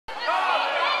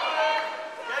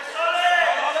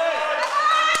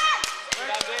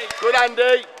Good,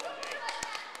 Andy.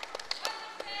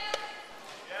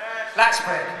 Lat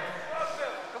spread.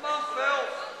 Come on, Phil.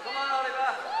 Come on,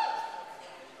 Oliver.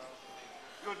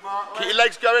 Good, Mark. Keep your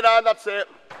legs going on, that's it.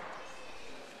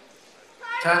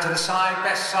 Turn to the side,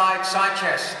 best side, side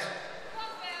chest.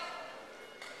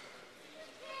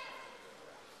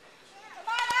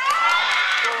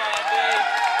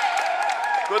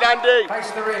 Good, Andy.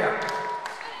 Face the rear.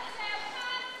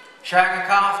 Showing a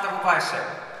calf, double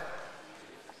bicep.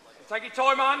 Take your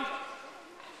time, man.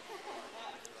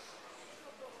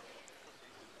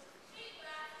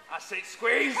 That's it,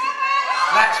 squeeze.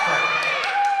 Lat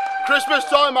spread. Christmas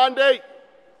time, Andy.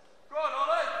 Go on,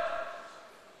 Ollie.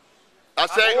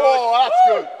 That's it. Oh, that's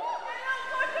good.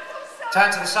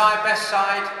 Turn to the side, best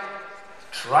side.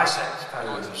 Triceps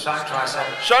pose, side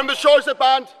tricep. Show him the tricep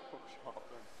band.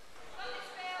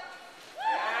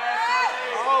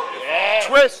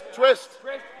 Twist, twist.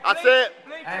 That's it.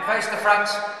 And face the front.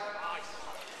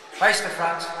 Face the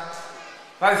front.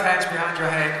 Both hands behind your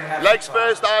head. Legs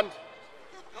first, and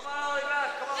Come on, Oliver.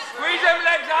 Come on. Squeeze them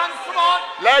legs, Anne. Come on.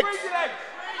 legs. Squeeze your legs.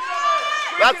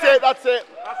 That's it, that's it.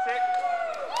 That's it.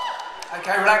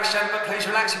 Okay, relax, but please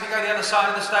relax if you go to the other side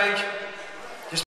of the stage.